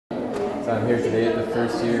So I'm here today at the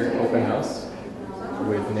first year open house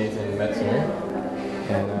with Nathan Metzner.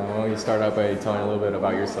 And why don't you start out by telling a little bit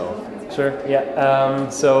about yourself? Sure, yeah.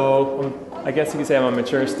 So I guess you could say I'm a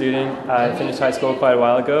mature student. I finished high school quite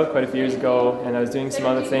a few years ago, and I was doing some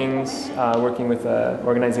other things, working with an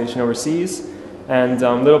organization overseas. And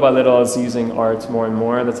little by little, I was using art more and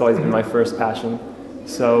more. That's always been my first passion.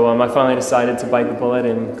 So I finally decided to bite the bullet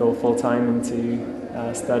and go full-time into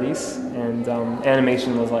studies. And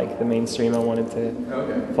animation was like the mainstream I wanted to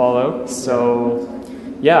follow. So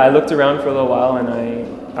yeah, I looked around for a little while, and I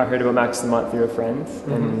heard about Max the Mutt through a friend,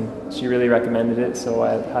 and she really recommended it, so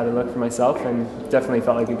I had a look for myself, and definitely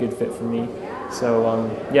felt like a good fit for me. So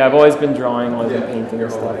yeah, I've always been drawing, always been painting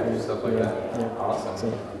and stuff. Stuff like that. Yeah. Awesome. So,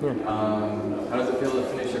 yeah. How does it feel to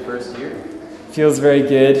finish your first year? Feels very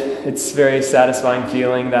good. It's very satisfying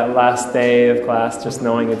feeling that last day of class, just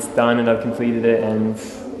knowing it's done and I've completed it, and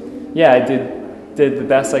yeah, I did the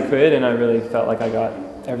best I could, and I really felt like I got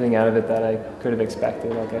everything out of it that I could have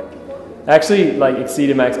expected. Like it actually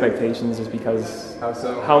exceeded my expectations, just because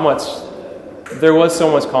how much there was, so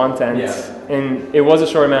much content, and it was a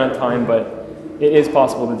short amount of time, but it is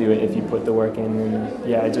possible to do it if you put the work in. And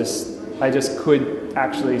yeah, I just could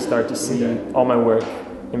actually start to see all my work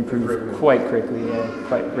improve quite quickly,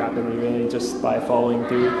 quite rapidly, really, just by following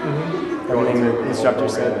through everything the instructor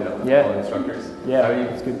said. Yeah. How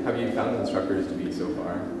have you found the instructors to be so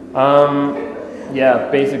far? Yeah,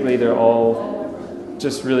 basically they're all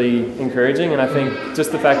just really encouraging, and I think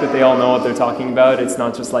just the fact that they all know what they're talking about, it's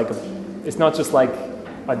not just like a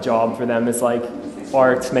job for them. It's like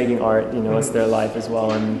art, making art, you know, it's their life as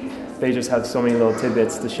well, and they just have so many little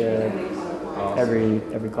tidbits to share.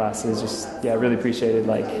 Every class is just really appreciated.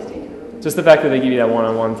 Like just the fact that they give you that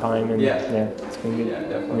one-on-one time, and it's been good. Yeah,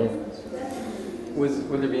 definitely.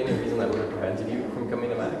 Would there be any reason that would have prevented you from coming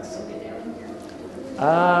to Max?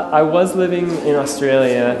 I was living in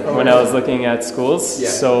Australia when I was looking at schools,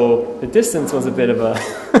 so the distance was a bit of a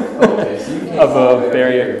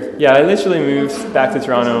barrier. Yeah, I literally moved back to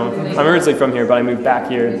Toronto. I'm originally from here, but I moved back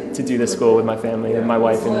here to do this school with my family, with my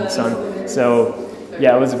wife and son. So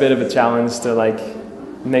yeah, it was a bit of a challenge to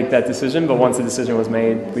make that decision, but once the decision was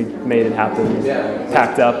made, we made it happen.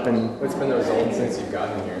 Packed up. And what's been the result since you've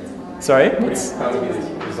gotten here? Sorry? What's found to be the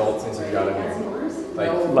result since you've gotten here?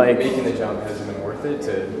 Like making the jump, has it been worth it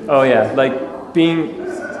to? Oh yeah, like being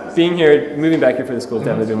here, moving back here for the school has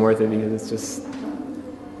definitely been worth it, because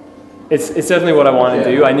it's definitely what I want to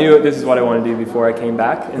do. I knew this is what I wanted to do before I came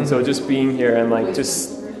back, and so just being here and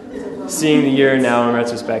just seeing the year now in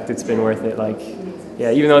retrospect, it's been worth it.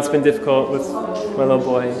 Yeah, even though it's been difficult with my little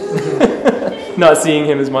boy, not seeing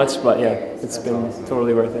him as much, but yeah, it's been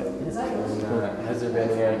totally worth it. Has there been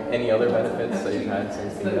any other benefits that you've had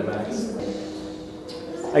since being at Max?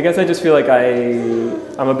 I guess I just feel like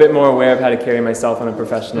I'm a bit more aware of how to carry myself on a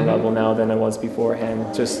professional level now than I was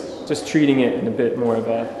beforehand. Just treating it in a bit more of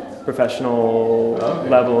a professional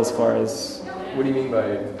level as far as... What do you mean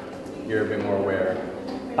by you're a bit more aware?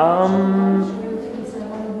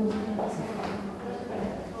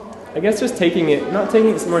 I guess just not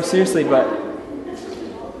taking it more seriously, but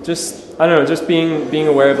just being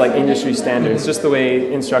aware of industry standards, just the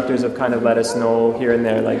way instructors have kind of let us know here and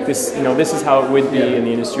there, this is how it would be in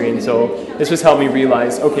the industry, and so this just helped me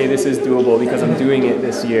realize, okay, this is doable because I'm doing it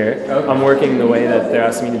this year. I'm working the way that they're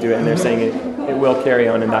asking me to do it, and they're saying it will carry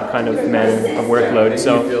on in that kind of manner of workload.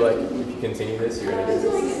 So do you feel like if you continue this, you're going to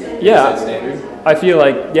get that standard? I feel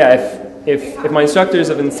like if my instructors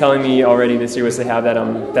have been telling me already this year, which they have, that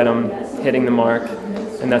I'm hitting the mark,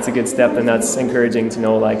 and that's a good step, and that's encouraging to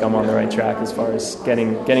know I'm on the right track as far as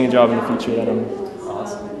getting a job in the future, that I'm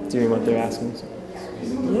doing what they're asking. So.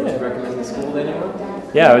 Would you recommend the school to anyone?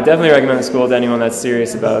 Yeah, I would definitely recommend the school to anyone that's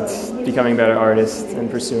serious about becoming a better artist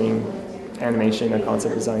and pursuing animation or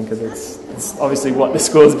concept design, because it's obviously what the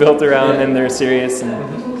school is built around, and they're serious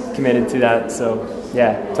and committed to that. So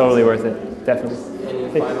yeah, totally worth it, definitely. Any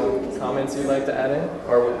final comments you'd like to add in,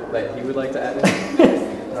 or that he would like to add in?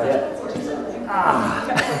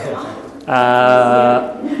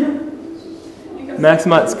 Max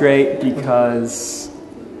Mutt's great because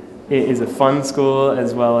it is a fun school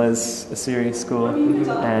as well as a serious school,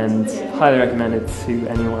 and highly recommend it to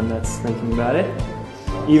anyone that's thinking about it,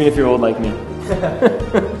 even if you're old like me.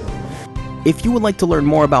 If you would like to learn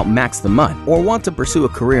more about Max the Mutt, or want to pursue a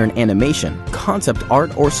career in animation, concept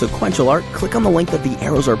art, or sequential art, click on the link that the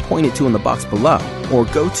arrows are pointed to in the box below, or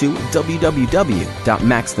go to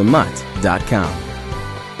www.maxthemutt.com.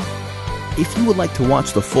 If you would like to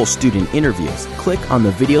watch the full student interviews, click on the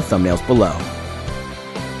video thumbnails below.